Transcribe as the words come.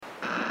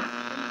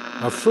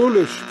A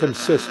foolish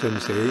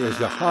consistency is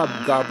the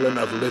hobgoblin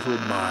of little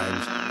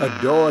minds,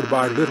 adored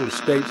by little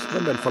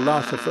statesmen and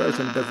philosophers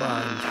and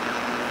divines.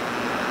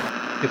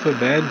 If a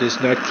man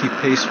does not keep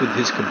pace with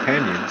his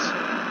companions,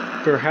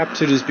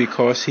 perhaps it is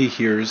because he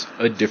hears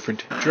a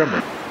different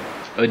drummer.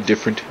 A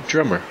different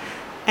drummer.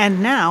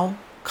 And now,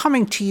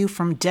 coming to you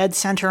from dead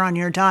center on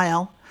your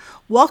dial,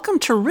 welcome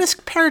to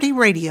Risk Parity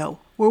Radio,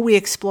 where we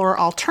explore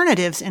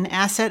alternatives in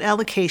asset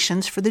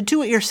allocations for the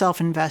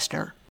do-it-yourself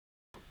investor.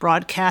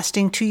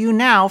 Broadcasting to you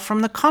now from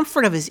the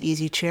comfort of his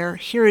easy chair,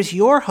 here is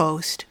your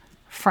host,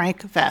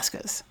 Frank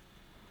Vasquez.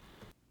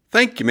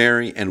 Thank you,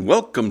 Mary, and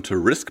welcome to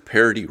Risk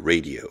Parity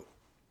Radio.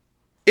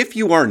 If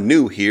you are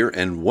new here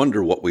and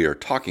wonder what we are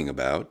talking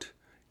about,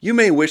 you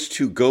may wish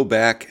to go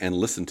back and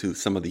listen to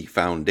some of the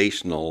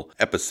foundational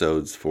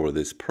episodes for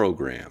this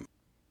program.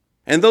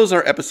 And those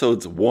are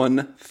episodes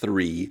 1,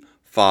 3,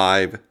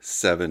 5,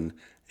 7,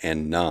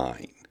 and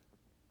 9.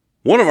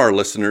 One of our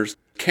listeners,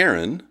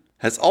 Karen,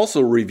 has also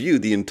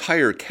reviewed the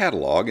entire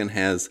catalog and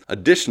has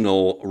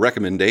additional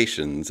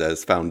recommendations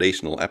as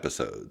foundational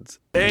episodes.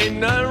 Ain't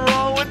nothing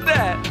wrong with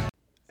that.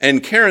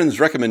 And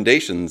Karen's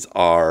recommendations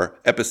are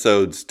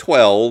episodes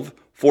 12,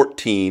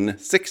 14,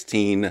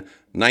 16,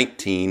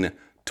 19,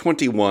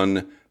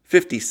 21,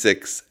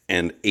 56,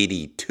 and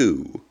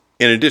 82,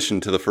 in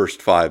addition to the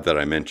first 5 that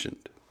I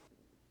mentioned.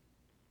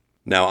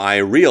 Now, I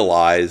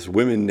realize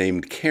women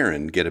named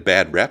Karen get a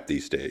bad rap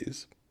these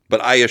days,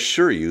 but I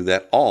assure you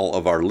that all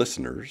of our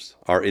listeners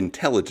are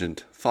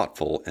intelligent,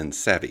 thoughtful, and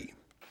savvy.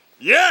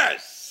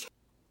 Yes!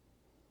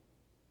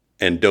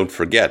 And don't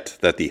forget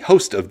that the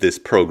host of this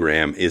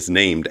program is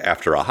named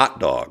after a hot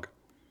dog.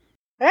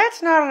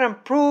 That's not an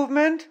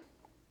improvement.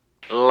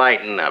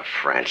 Lighten up,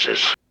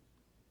 Francis.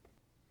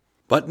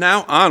 But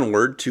now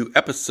onward to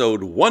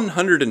episode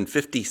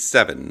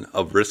 157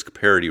 of Risk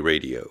Parity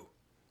Radio.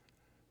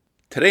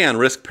 Today on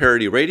Risk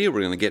Parity Radio,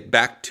 we're going to get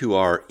back to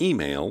our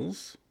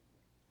emails.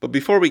 But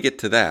before we get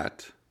to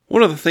that,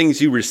 one of the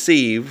things you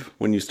receive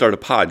when you start a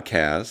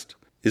podcast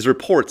is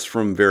reports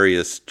from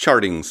various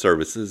charting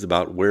services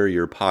about where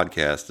your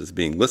podcast is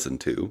being listened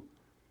to.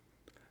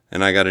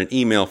 And I got an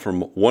email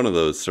from one of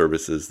those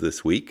services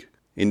this week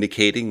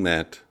indicating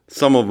that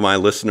some of my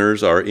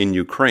listeners are in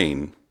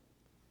Ukraine,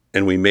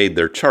 and we made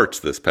their charts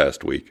this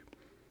past week.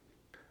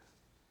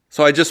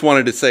 So I just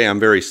wanted to say I'm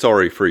very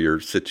sorry for your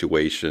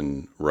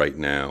situation right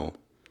now,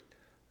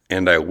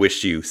 and I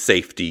wish you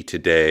safety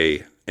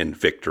today and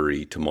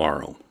victory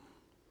tomorrow.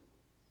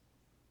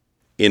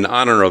 In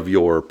honor of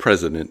your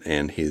president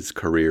and his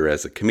career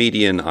as a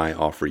comedian, I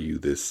offer you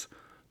this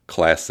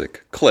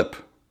classic clip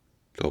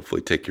to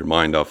hopefully take your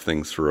mind off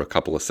things for a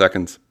couple of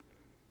seconds.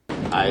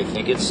 I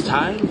think it's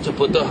time to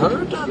put the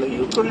hurt on the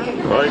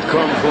Ukraine. I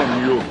come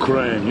from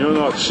Ukraine. You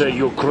not say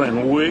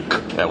Ukraine weak.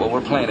 Yeah, well,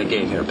 we're playing a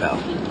game here, pal.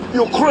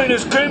 Ukraine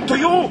is game to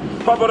you?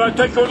 How about I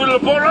take your little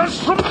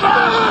bonus?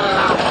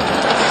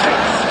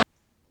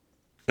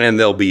 And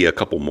there'll be a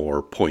couple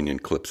more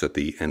poignant clips at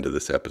the end of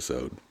this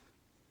episode.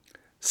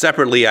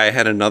 Separately, I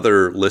had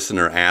another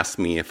listener ask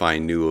me if I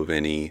knew of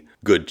any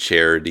good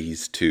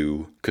charities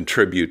to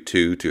contribute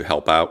to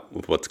help out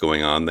with what's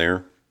going on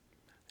there.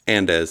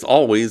 And as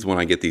always, when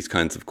I get these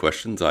kinds of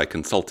questions, I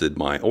consulted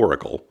my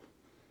oracle.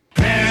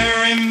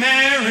 Mary,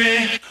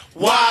 Mary,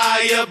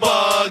 why you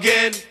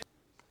bugging?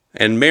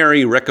 And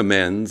Mary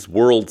recommends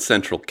World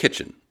Central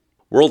Kitchen.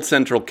 World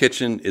Central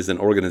Kitchen is an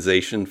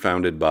organization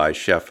founded by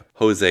Chef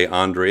Jose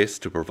Andres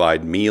to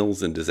provide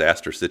meals in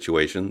disaster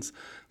situations.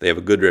 They have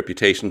a good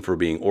reputation for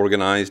being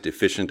organized,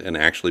 efficient, and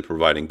actually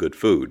providing good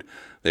food.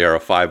 They are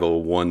a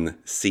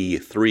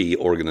 501c3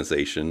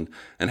 organization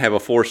and have a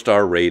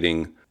 4-star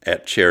rating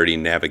at Charity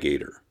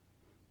Navigator.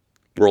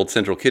 World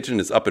Central Kitchen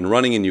is up and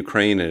running in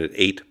Ukraine and at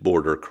 8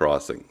 border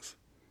crossings.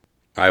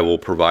 I will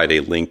provide a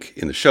link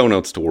in the show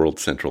notes to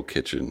World Central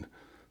Kitchen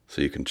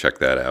so you can check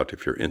that out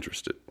if you're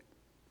interested.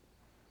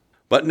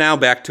 But now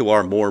back to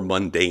our more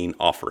mundane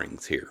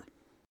offerings here.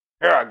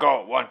 Here I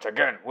go once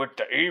again with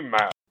the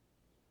email.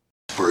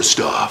 First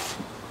off,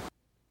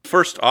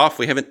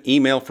 we have an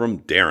email from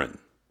Darren.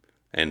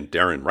 And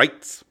Darren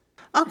writes,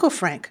 Uncle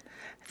Frank,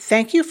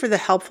 thank you for the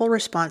helpful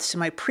response to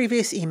my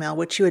previous email,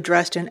 which you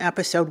addressed in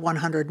episode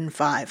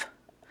 105.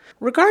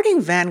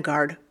 Regarding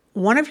Vanguard,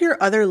 one of your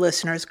other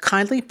listeners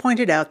kindly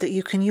pointed out that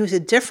you can use a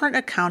different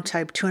account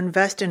type to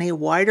invest in a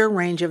wider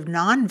range of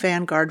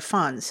non-Vanguard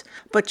funds.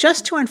 But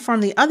just to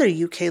inform the other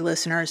UK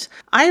listeners,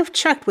 I have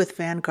checked with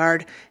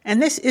Vanguard,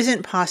 and this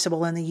isn't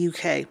possible in the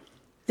UK.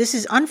 This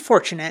is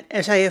unfortunate,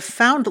 as I have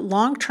found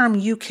long-term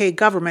UK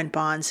government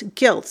bonds,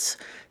 gilts,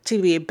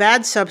 to be a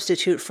bad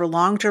substitute for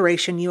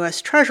long-duration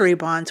U.S. Treasury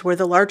bonds, where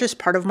the largest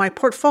part of my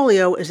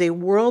portfolio is a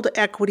World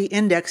Equity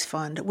Index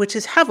Fund, which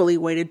is heavily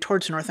weighted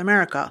towards North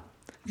America.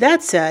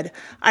 That said,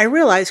 I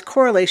realize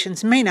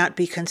correlations may not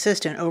be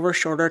consistent over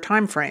shorter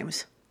time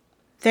frames.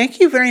 Thank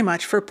you very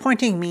much for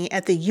pointing me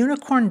at the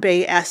Unicorn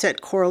Bay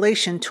Asset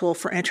Correlation Tool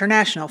for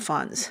international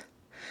funds.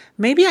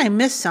 Maybe I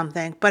missed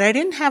something, but I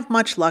didn't have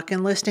much luck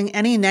in listing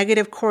any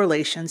negative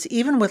correlations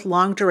even with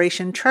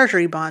long-duration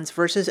Treasury bonds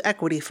versus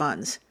equity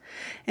funds.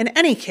 In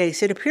any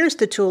case, it appears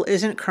the tool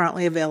isn't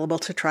currently available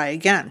to try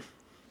again.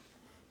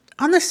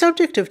 On the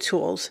subject of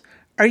tools,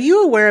 are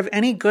you aware of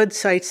any good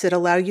sites that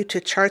allow you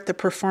to chart the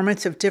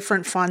performance of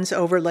different funds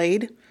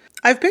overlaid?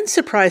 I've been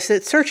surprised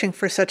that searching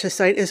for such a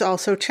site is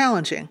also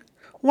challenging.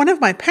 One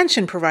of my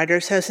pension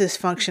providers has this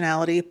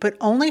functionality, but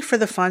only for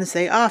the funds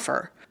they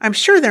offer. I'm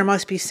sure there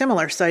must be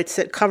similar sites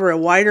that cover a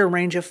wider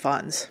range of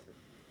funds.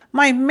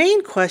 My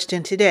main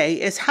question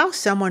today is how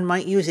someone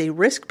might use a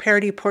risk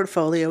parity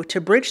portfolio to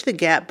bridge the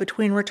gap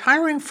between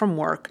retiring from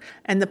work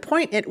and the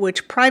point at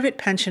which private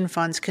pension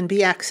funds can be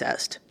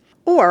accessed.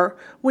 Or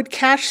would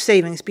cash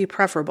savings be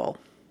preferable?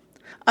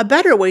 A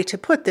better way to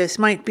put this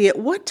might be, at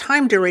what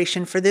time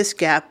duration for this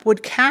gap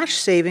would cash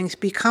savings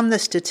become the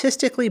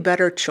statistically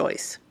better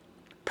choice?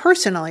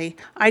 Personally,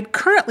 I'd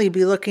currently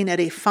be looking at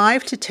a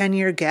 5 to 10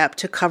 year gap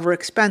to cover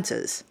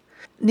expenses.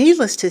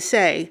 Needless to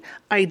say,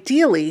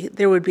 ideally,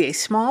 there would be a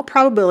small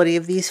probability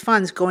of these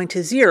funds going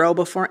to zero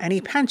before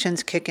any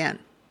pensions kick in.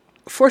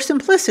 For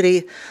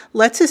simplicity,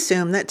 let's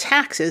assume that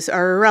taxes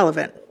are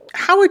irrelevant.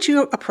 How would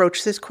you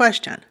approach this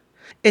question?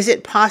 Is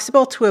it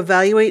possible to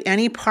evaluate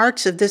any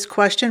parts of this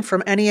question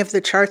from any of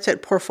the charts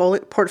at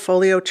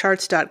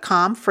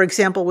portfoliocharts.com, for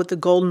example, with the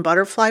Golden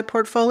Butterfly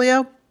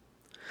portfolio?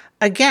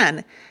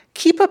 Again,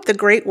 keep up the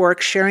great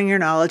work sharing your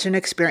knowledge and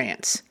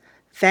experience.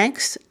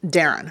 Thanks,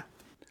 Darren.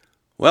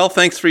 Well,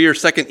 thanks for your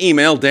second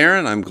email,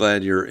 Darren. I'm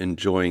glad you're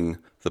enjoying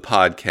the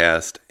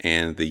podcast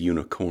and the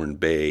Unicorn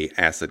Bay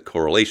asset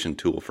correlation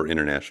tool for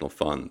international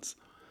funds.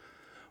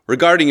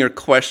 Regarding your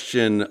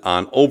question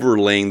on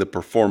overlaying the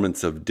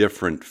performance of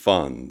different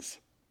funds,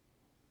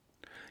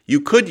 you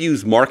could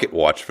use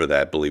MarketWatch for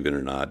that, believe it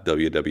or not,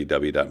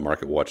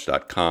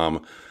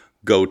 www.marketwatch.com.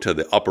 Go to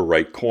the upper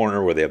right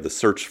corner where they have the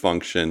search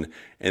function,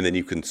 and then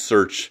you can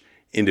search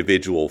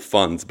individual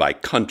funds by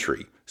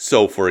country.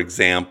 So, for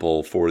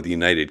example, for the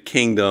United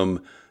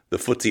Kingdom, the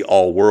FTSE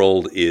All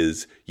World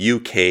is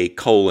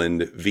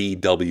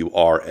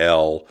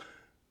UK:VWRL.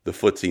 The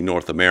FTSE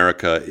North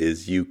America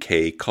is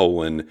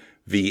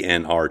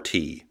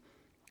UK:VNRT.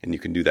 And you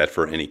can do that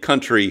for any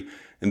country.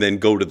 And then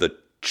go to the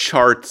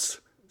charts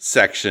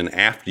section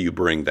after you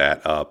bring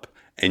that up,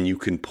 and you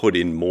can put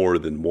in more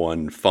than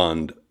one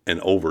fund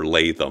and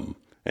overlay them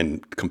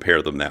and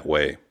compare them that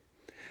way.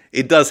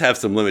 It does have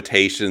some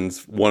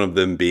limitations, one of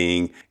them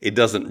being it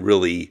doesn't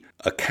really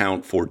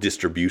account for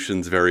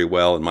distributions very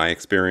well in my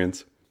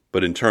experience.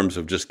 But in terms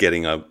of just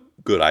getting a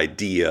good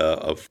idea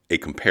of a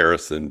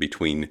comparison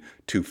between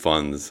two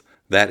funds,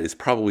 that is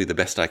probably the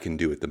best I can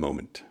do at the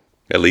moment.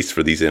 At least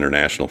for these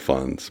international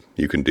funds.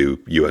 You can do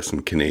US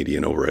and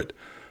Canadian over at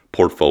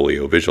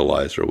Portfolio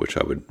Visualizer, which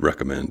I would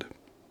recommend.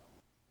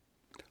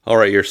 All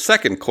right, your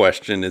second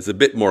question is a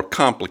bit more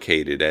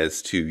complicated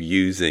as to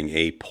using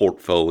a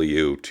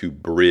portfolio to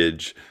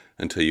bridge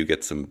until you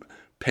get some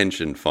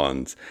pension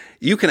funds.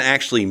 You can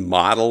actually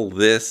model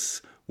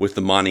this with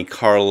the Monte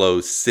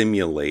Carlo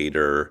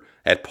simulator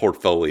at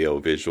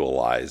Portfolio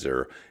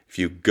Visualizer. If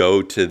you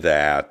go to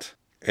that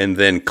and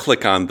then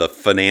click on the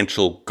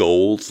financial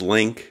goals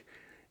link,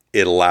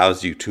 it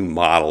allows you to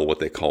model what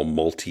they call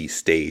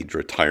multi-stage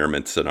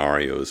retirement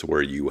scenarios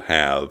where you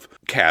have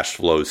cash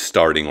flows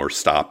starting or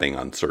stopping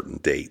on certain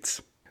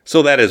dates.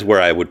 So that is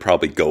where I would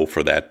probably go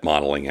for that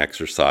modeling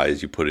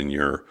exercise. You put in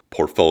your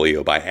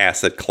portfolio by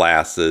asset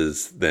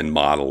classes, then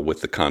model with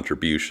the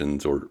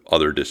contributions or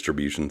other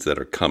distributions that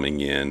are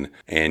coming in,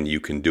 and you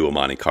can do a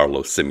Monte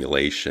Carlo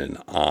simulation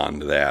on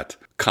that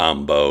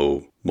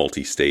combo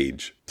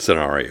multi-stage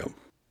scenario.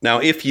 Now,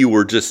 if you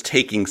were just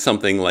taking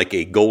something like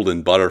a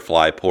Golden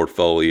Butterfly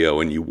portfolio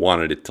and you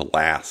wanted it to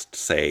last,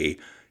 say,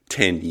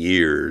 10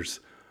 years,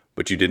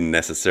 but you didn't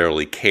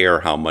necessarily care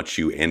how much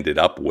you ended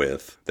up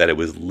with, that it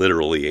was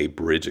literally a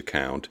bridge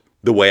account,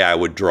 the way I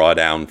would draw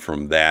down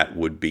from that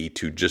would be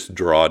to just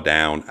draw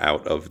down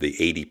out of the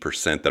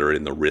 80% that are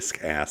in the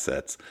risk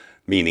assets,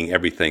 meaning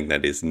everything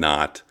that is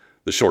not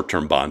the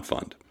short-term bond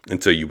fund.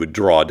 And so you would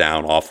draw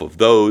down off of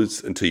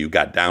those until you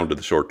got down to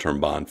the short-term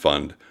bond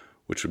fund,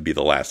 which would be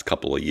the last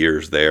couple of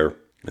years there,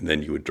 and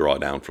then you would draw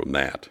down from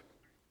that.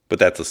 But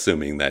that's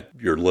assuming that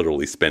you're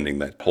literally spending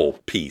that whole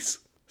piece.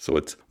 So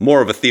it's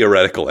more of a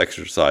theoretical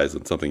exercise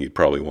than something you'd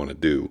probably want to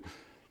do.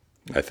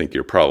 I think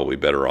you're probably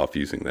better off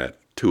using that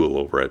tool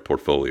over at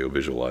Portfolio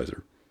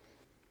Visualizer.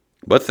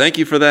 But thank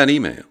you for that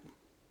email.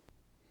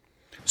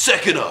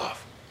 Second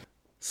off,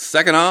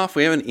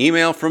 we have an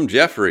email from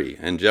Jeffrey,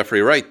 and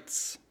Jeffrey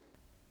writes,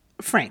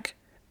 Frank,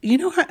 you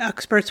know how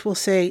experts will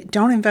say,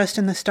 don't invest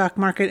in the stock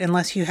market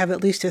unless you have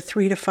at least a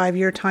 3 to 5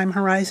 year time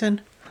horizon?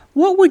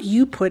 What would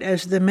you put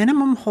as the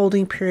minimum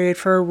holding period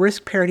for a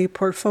risk parity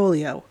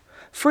portfolio?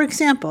 For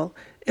example,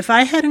 if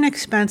I had an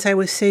expense I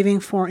was saving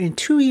for in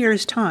 2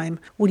 years' time,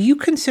 would you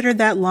consider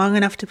that long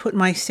enough to put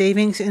my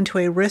savings into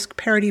a risk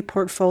parity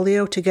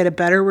portfolio to get a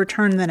better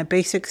return than a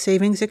basic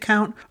savings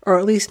account, or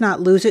at least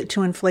not lose it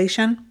to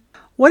inflation?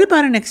 What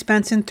about an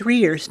expense in 3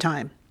 years'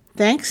 time?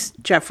 Thanks,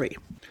 Jeffrey.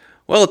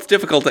 Well, it's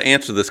difficult to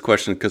answer this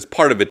question because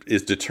part of it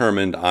is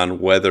determined on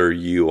whether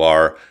you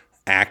are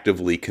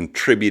actively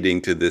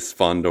contributing to this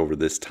fund over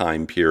this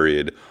time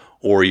period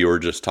or you're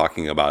just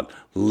talking about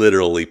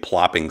literally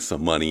plopping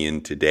some money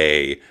in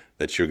today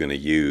that you're going to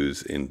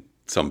use in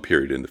some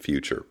period in the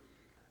future.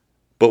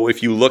 But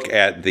if you look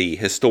at the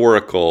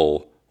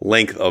historical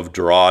length of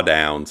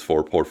drawdowns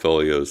for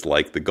portfolios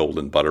like the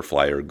Golden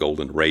Butterfly or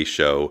Golden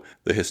Ratio,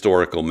 the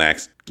historical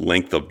max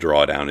length of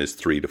drawdown is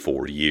 3 to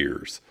 4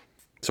 years.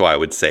 So I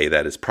would say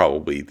that is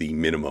probably the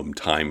minimum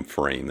time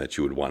frame that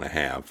you would want to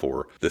have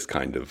for this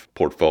kind of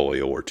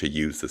portfolio or to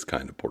use this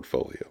kind of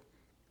portfolio.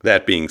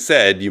 That being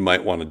said, you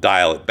might want to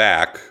dial it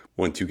back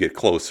once you get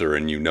closer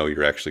and you know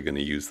you're actually going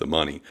to use the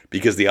money.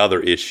 Because the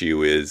other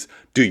issue is,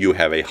 do you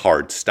have a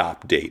hard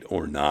stop date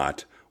or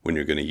not when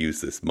you're going to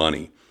use this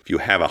money? If you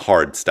have a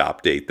hard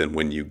stop date, then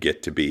when you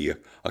get to be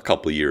a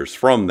couple of years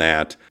from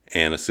that,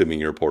 and assuming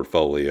your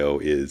portfolio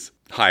is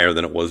higher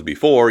than it was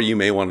before, you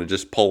may want to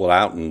just pull it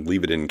out and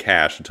leave it in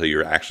cash until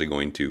you're actually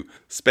going to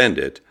spend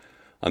it.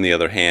 On the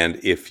other hand,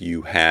 if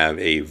you have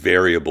a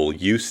variable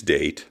use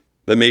date,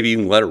 then maybe you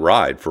can let it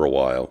ride for a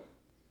while.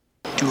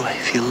 Do I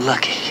feel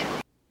lucky?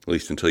 At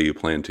least until you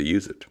plan to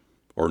use it,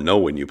 or know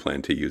when you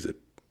plan to use it,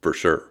 for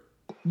sure.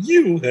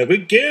 You have a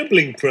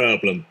gambling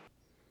problem.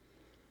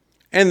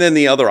 And then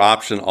the other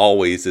option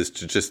always is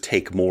to just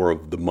take more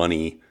of the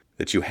money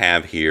that you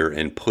have here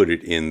and put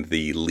it in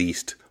the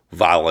least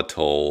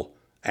volatile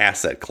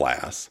asset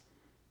class.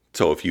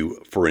 So if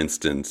you, for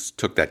instance,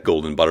 took that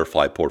Golden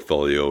Butterfly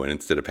portfolio and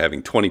instead of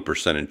having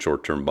 20% in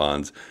short-term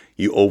bonds,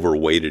 you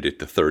overweighted it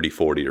to 30,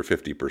 40, or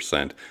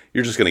 50%,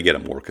 you're just going to get a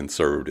more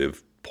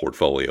conservative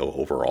portfolio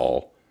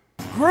overall.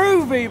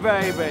 Groovy,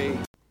 baby!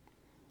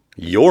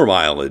 Your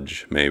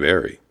mileage may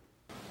vary.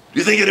 Do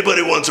you think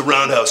anybody wants a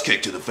roundhouse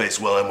kick to the face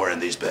while I'm wearing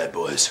these bad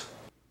boys?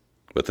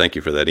 But thank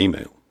you for that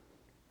email.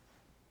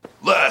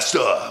 Last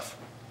off,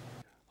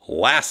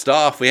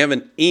 we have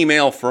an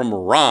email from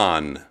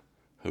Ron,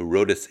 who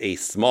wrote us a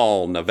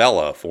small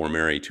novella for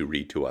Mary to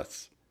read to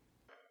us.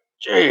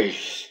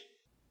 Jeez.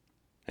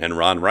 And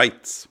Ron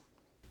writes,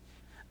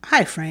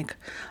 Hi, Frank.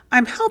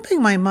 I'm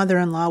helping my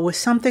mother-in-law with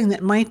something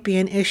that might be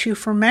an issue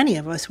for many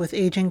of us with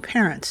aging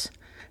parents.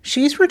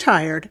 She's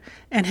retired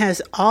and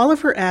has all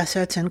of her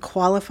assets in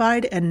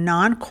qualified and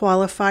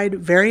non-qualified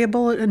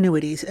variable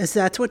annuities, as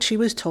that's what she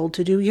was told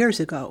to do years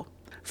ago.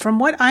 From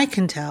what I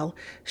can tell,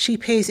 she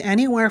pays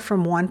anywhere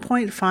from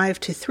 1.5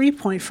 to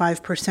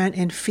 3.5%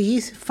 in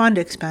fees, fund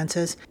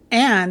expenses,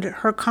 and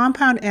her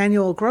compound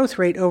annual growth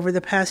rate over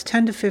the past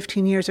 10 to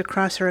 15 years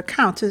across her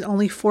accounts is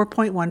only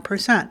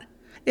 4.1%.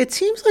 It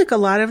seems like a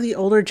lot of the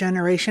older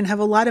generation have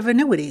a lot of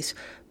annuities,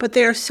 but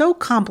they are so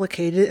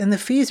complicated and the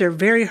fees are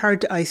very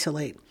hard to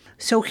isolate.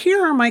 So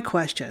here are my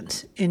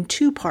questions, in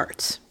 2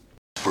 parts.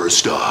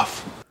 first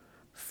off,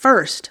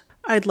 First,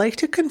 I'd like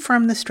to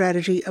confirm the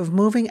strategy of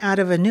moving out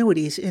of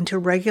annuities into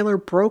regular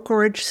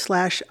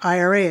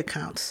brokerage/IRA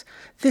accounts.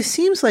 This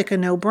seems like a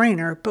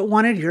no-brainer, but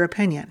wanted your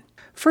opinion.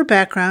 For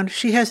background,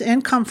 she has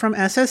income from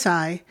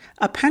SSI,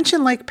 a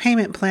pension-like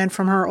payment plan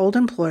from her old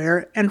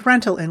employer, and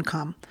rental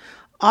income,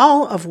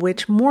 all of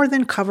which more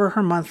than cover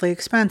her monthly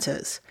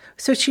expenses.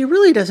 So she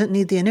really doesn't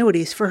need the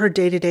annuities for her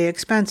day-to-day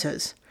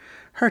expenses.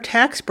 Her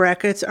tax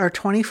brackets are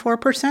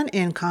 24%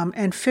 income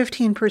and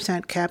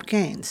 15% cap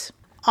gains.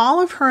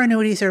 All of her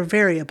annuities are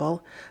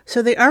variable,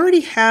 so they already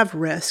have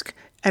risk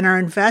and are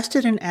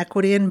invested in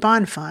equity and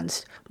bond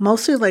funds,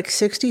 mostly like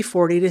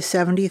 60-40 to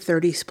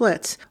 70-30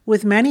 splits,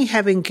 with many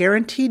having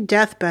guaranteed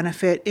death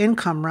benefit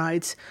income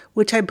rides,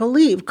 which I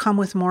believe come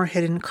with more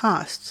hidden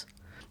costs.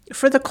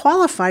 For the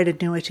qualified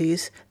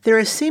annuities, there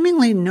is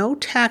seemingly no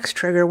tax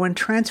trigger when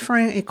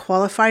transferring a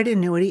qualified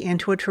annuity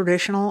into a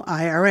traditional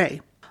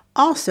IRA.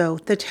 Also,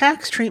 the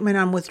tax treatment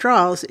on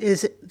withdrawals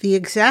is the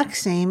exact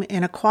same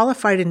in a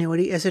qualified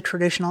annuity as a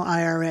traditional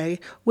IRA.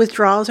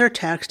 Withdrawals are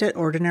taxed at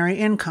ordinary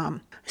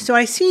income. So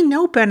I see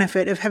no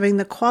benefit of having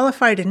the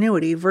qualified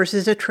annuity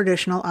versus a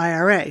traditional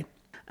IRA.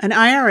 An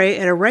IRA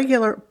at a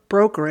regular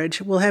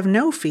brokerage will have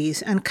no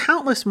fees and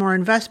countless more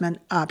investment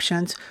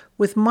options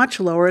with much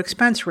lower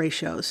expense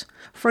ratios.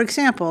 For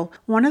example,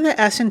 one of the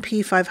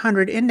S&P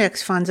 500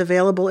 index funds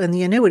available in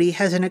the annuity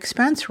has an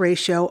expense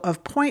ratio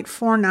of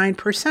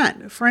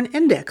 0.49% for an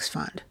index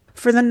fund.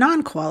 For the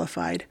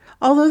non-qualified,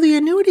 although the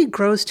annuity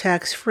grows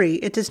tax-free,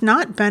 it does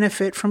not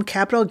benefit from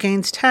capital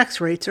gains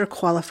tax rates or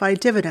qualified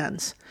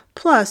dividends.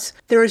 Plus,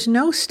 there is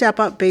no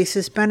step-up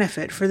basis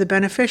benefit for the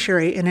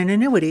beneficiary in an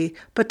annuity,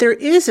 but there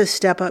is a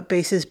step-up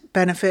basis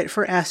benefit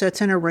for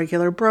assets in a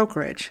regular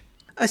brokerage.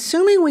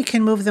 Assuming we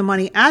can move the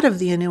money out of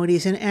the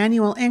annuities in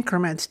annual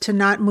increments to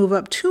not move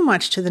up too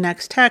much to the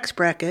next tax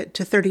bracket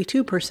to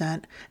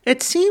 32%,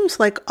 it seems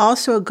like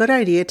also a good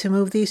idea to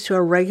move these to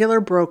a regular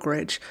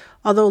brokerage,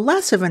 although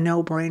less of a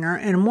no-brainer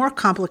and more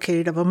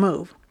complicated of a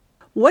move.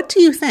 What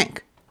do you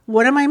think?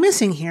 What am I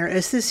missing here,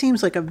 as this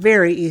seems like a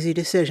very easy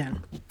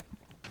decision?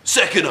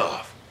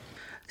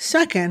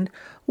 Second,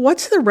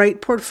 what's the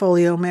right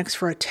portfolio mix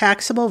for a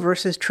taxable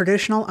versus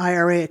traditional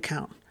IRA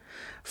account?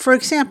 For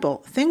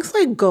example, things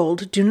like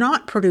gold do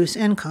not produce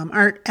income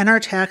and are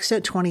taxed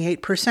at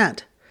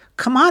 28%.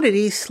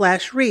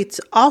 Commodities/REITs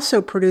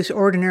also produce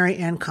ordinary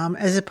income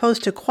as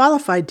opposed to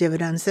qualified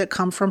dividends that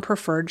come from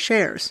preferred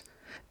shares.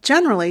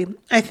 Generally,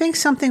 I think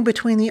something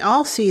between the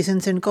All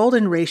Seasons and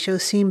Golden ratio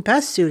seem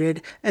best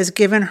suited as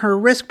given her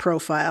risk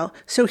profile,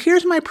 so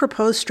here's my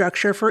proposed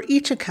structure for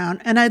each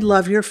account, and I'd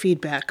love your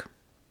feedback.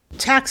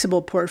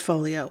 Taxable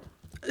portfolio.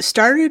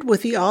 Started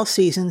with the All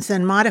Seasons,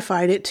 then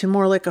modified it to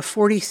more like a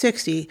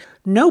 40-60,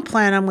 no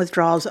plan on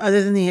withdrawals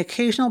other than the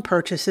occasional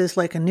purchases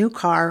like a new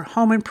car,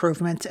 home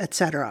improvements,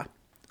 etc.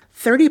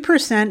 30%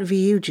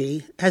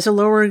 VUG has a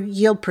lower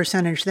yield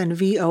percentage than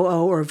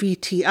VOO or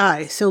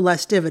VTI, so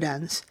less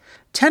dividends.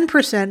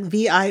 10%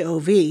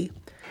 VIOV.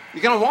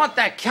 You're gonna want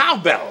that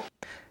cowbell.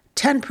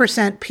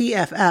 10%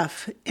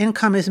 PFF.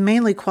 Income is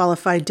mainly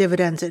qualified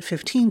dividends at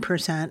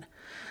 15%.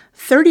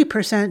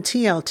 30%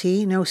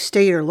 TLT, no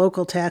state or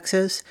local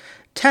taxes.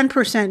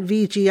 10%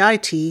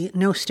 VGIT,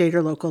 no state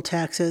or local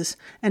taxes.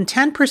 And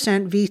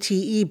 10%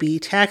 VTEB,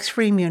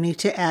 tax-free muni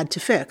to add to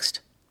fixed.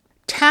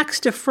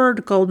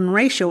 Tax-deferred Golden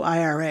ratio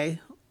IRA.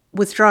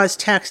 Withdraws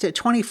taxed at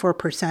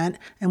 24%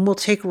 and will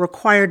take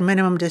required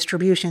minimum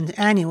distributions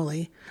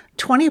annually.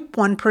 21%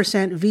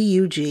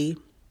 VUG,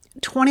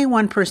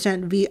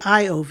 21%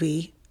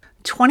 VIOV,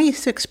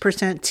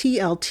 26%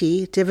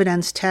 TLT,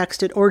 dividends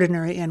taxed at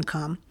ordinary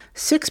income,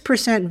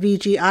 6%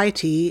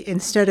 VGIT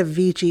instead of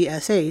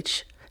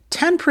VGSH,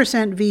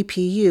 10%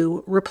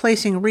 VPU,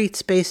 replacing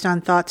REITs based on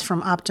thoughts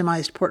from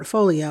optimized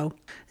portfolio,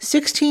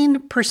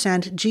 16%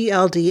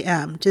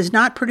 GLDM, does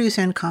not produce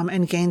income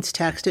and gains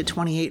taxed at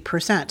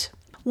 28%.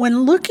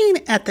 When looking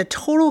at the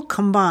total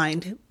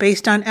combined,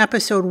 based on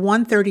episode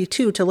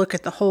 132 to look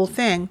at the whole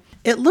thing,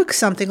 it looks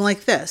something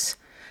like this.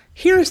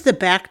 Here's the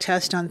back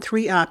test on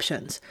 3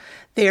 options.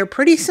 They are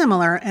pretty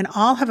similar and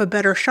all have a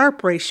better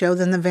Sharpe ratio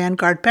than the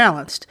Vanguard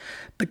Balanced.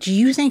 But do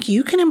you think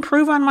you can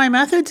improve on my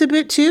methods a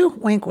bit too?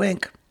 Wink,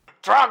 wink.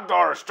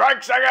 Trogdor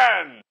strikes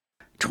again!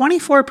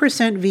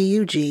 24%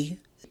 VUG,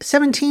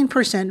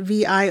 17%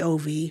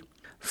 VIOV,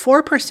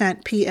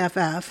 4%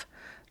 PFF,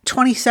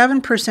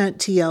 27%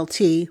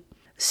 TLT,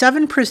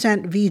 7%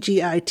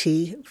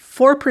 VGIT,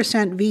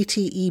 4%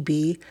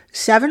 VTEB,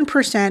 7%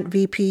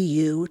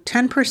 VPU,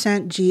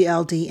 10%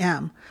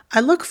 GLDM.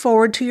 I look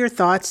forward to your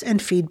thoughts and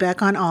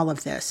feedback on all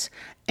of this.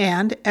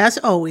 And, as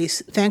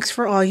always, thanks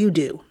for all you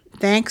do.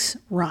 Thanks,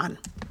 Ron.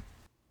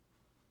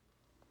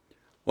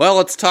 Well,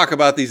 let's talk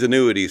about these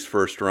annuities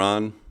first,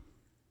 Ron.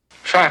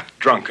 Fat,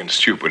 drunk, and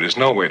stupid is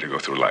no way to go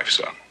through life,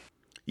 son.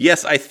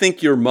 Yes, I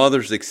think your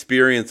mother's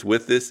experience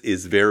with this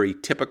is very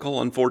typical,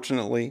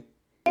 unfortunately.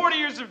 40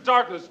 years of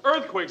darkness,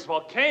 earthquakes,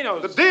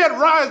 volcanoes, the dead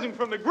rising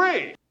from the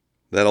grave.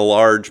 That a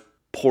large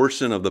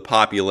portion of the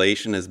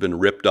population has been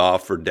ripped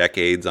off for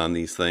decades on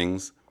these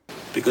things.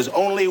 Because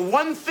only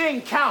one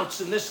thing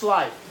counts in this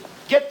life.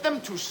 Get them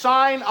to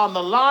sign on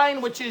the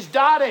line which is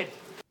dotted.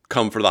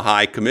 Come for the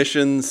high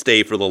commission,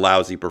 stay for the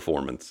lousy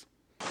performance.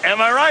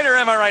 Am I right or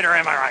am I right or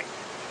am I right?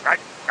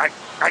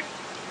 Right.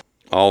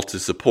 All to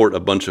support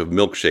a bunch of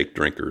milkshake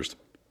drinkers.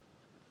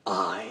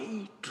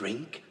 I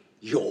drink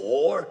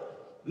your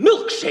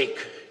milkshake.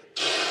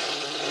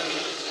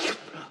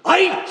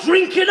 I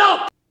drink it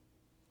up!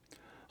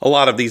 A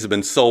lot of these have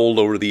been sold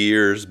over the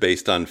years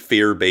based on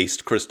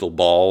fear-based crystal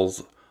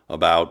balls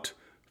about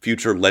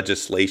future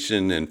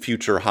legislation and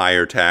future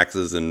higher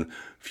taxes and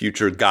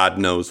future God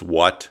knows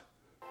what.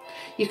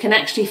 You can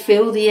actually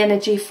feel the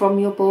energy from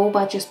your ball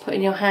by just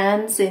putting your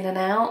hands in and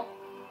out.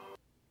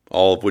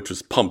 All of which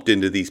was pumped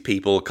into these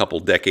people a couple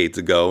decades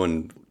ago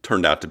and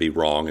turned out to be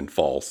wrong and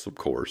false, of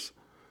course.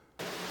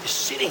 They're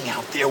sitting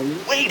out there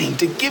waiting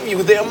to give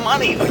you their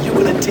money. Are you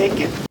going to take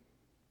it?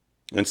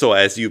 And so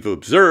as you've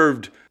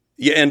observed,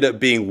 you end up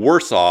being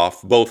worse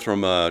off both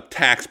from a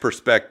tax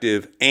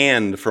perspective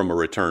and from a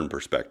return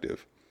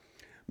perspective.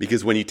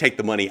 Because when you take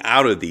the money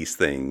out of these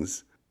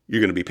things, you're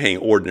going to be paying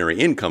ordinary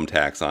income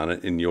tax on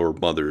it, in your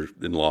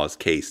mother-in-law's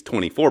case,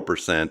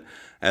 24%,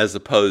 as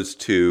opposed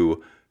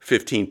to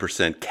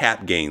 15%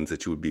 cap gains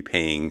that you would be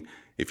paying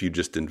if you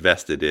just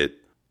invested it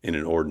in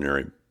an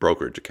ordinary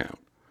brokerage account.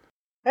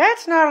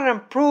 That's not an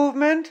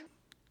improvement.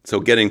 So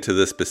getting to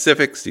the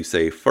specifics, you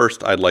say,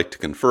 first, I'd like to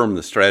confirm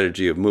the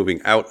strategy of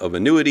moving out of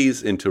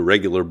annuities into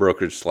regular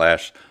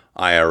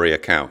brokerage/IRA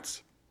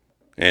accounts.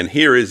 And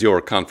here is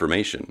your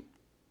confirmation.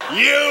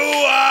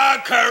 You are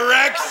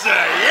correct, sir.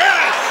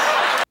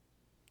 Yes!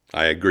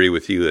 I agree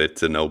with you that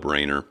it's a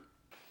no-brainer.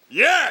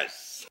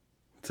 Yes!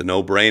 It's a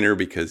no-brainer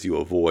because you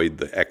avoid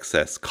the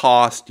excess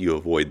cost, you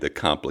avoid the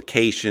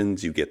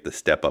complications, you get the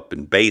step up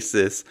in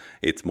basis,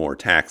 it's more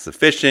tax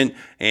efficient,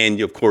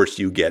 and of course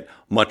you get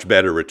much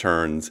better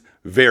returns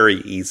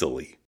very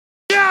easily.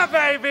 Yeah,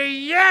 baby,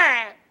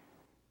 yeah!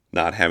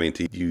 Not having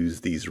to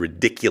use these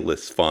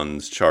ridiculous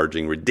funds,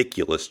 charging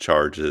ridiculous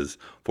charges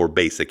for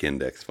basic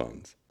index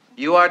funds.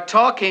 You are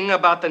talking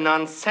about the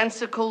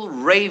nonsensical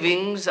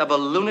ravings of a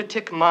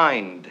lunatic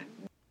mind.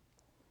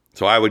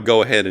 So I would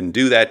go ahead and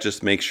do that.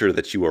 Just make sure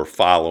that you are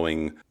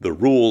following the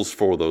rules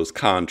for those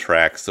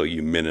contracts so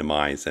you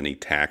minimize any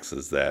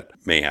taxes that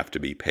may have to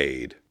be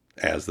paid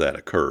as that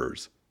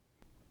occurs.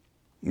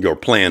 Your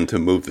plan to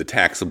move the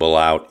taxable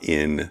out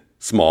in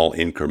small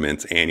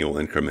increments, annual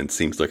increments,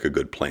 seems like a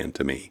good plan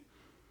to me.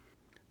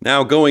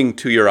 Now going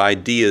to your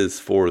ideas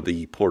for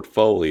the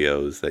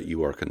portfolios that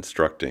you are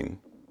constructing.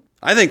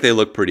 I think they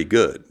look pretty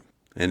good,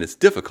 and it's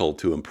difficult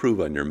to improve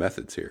on your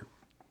methods here.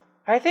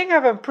 I think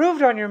I've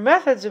improved on your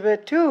methods a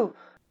bit too.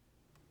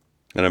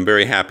 And I'm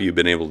very happy you've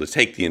been able to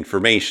take the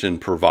information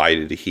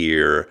provided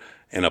here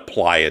and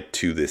apply it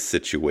to this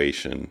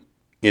situation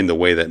in the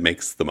way that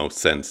makes the most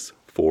sense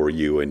for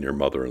you and your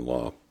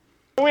mother-in-law.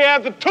 We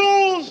have the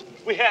tools,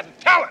 we have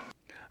the talent.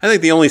 I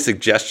think the only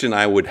suggestion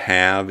I would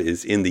have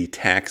is in the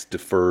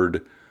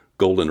tax-deferred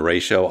golden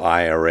ratio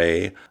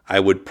IRA, I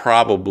would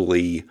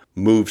probably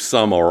move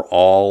some or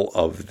all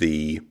of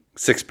the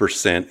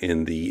 6%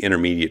 in the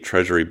intermediate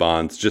treasury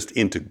bonds just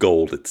into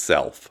gold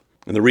itself.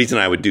 And the reason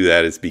I would do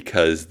that is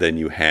because then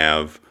you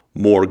have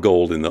more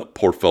gold in the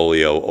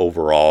portfolio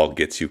overall,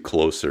 gets you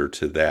closer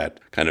to that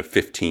kind of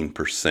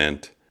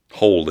 15%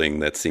 holding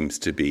that seems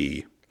to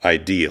be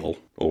ideal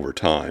over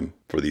time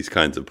for these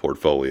kinds of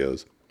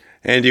portfolios.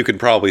 And you can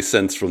probably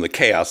sense from the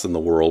chaos in the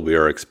world we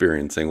are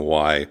experiencing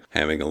why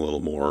having a little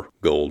more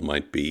gold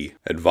might be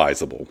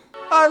advisable.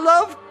 I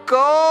love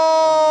gold!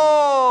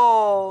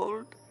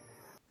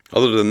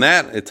 Other than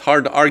that, it's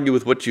hard to argue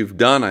with what you've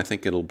done. I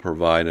think it'll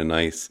provide a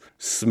nice,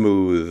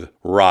 smooth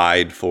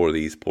ride for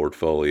these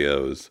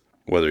portfolios,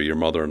 whether your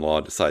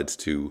mother-in-law decides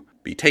to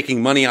be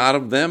taking money out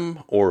of them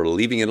or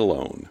leaving it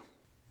alone.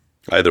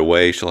 Either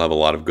way, she'll have a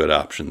lot of good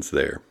options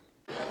there.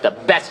 The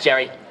best,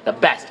 Jerry. The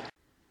best.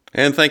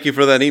 And thank you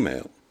for that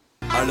email.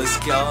 Alles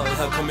klar,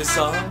 Herr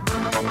Kommissar.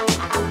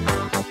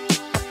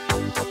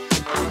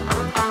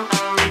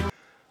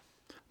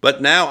 But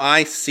now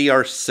I see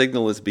our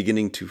signal is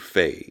beginning to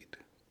fade.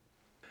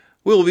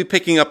 We will be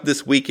picking up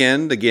this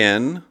weekend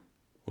again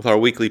with our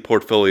weekly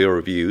portfolio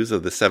reviews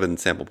of the 7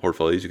 sample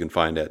portfolios you can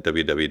find at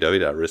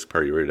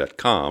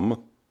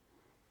www.riskparityradio.com.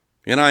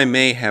 And I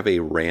may have a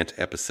rant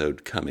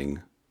episode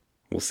coming.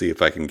 We'll see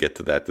if I can get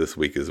to that this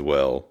week as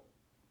well.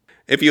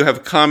 If you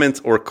have comments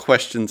or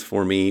questions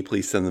for me,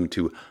 please send them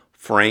to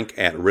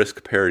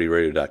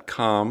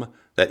frank@riskparityradio.com.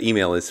 That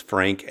email is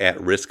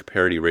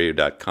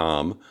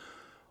frank@riskparityradio.com.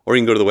 Or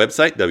you can go to the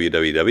website,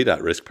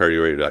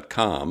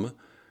 www.riskparityradio.com,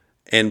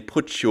 and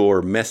put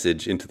your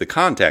message into the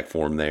contact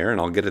form there, and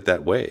I'll get it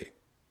that way.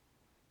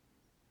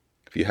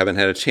 If you haven't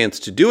had a chance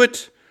to do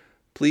it,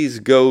 please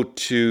go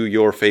to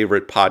your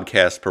favorite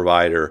podcast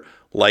provider,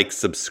 like,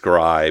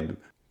 subscribe,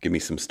 give me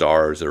some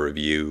stars, a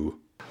review.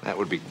 That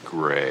would be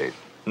great.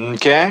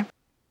 Okay.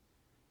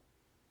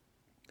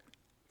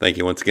 Thank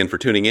you once again for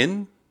tuning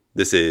in.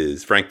 This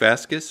is Frank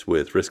Vasquez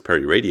with Risk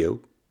Parity Radio,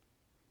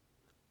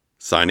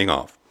 signing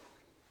off.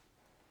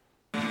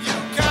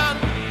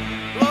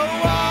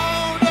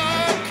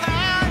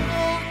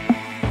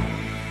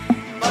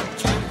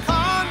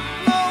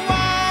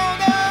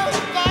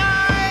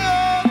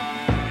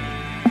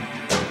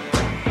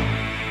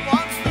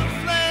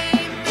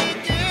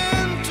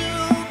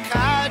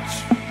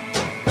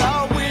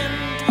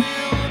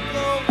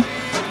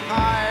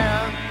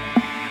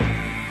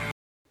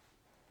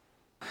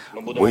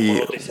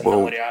 We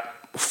will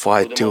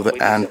fight till the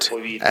end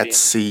at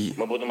sea,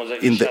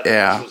 in the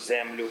air.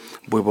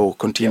 We will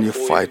continue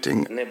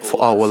fighting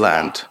for our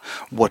land,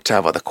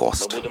 whatever the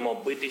cost.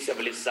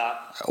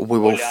 We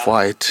will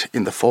fight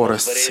in the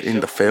forests,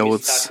 in the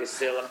fields,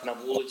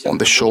 on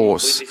the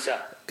shores,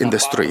 in the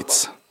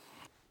streets.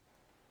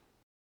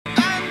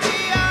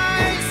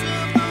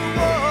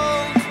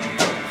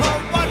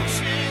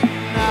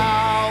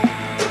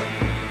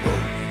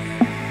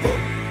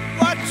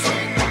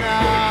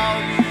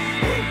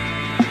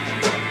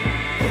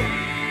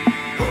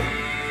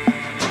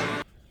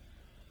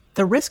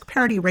 The Risk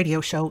Parity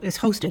Radio Show is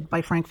hosted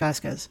by Frank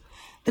Vasquez.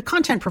 The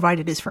content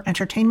provided is for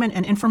entertainment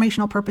and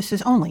informational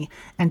purposes only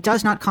and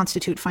does not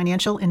constitute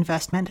financial,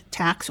 investment,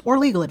 tax, or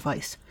legal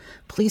advice.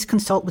 Please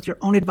consult with your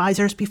own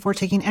advisors before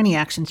taking any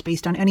actions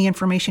based on any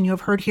information you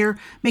have heard here,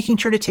 making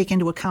sure to take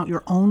into account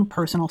your own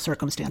personal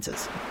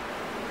circumstances.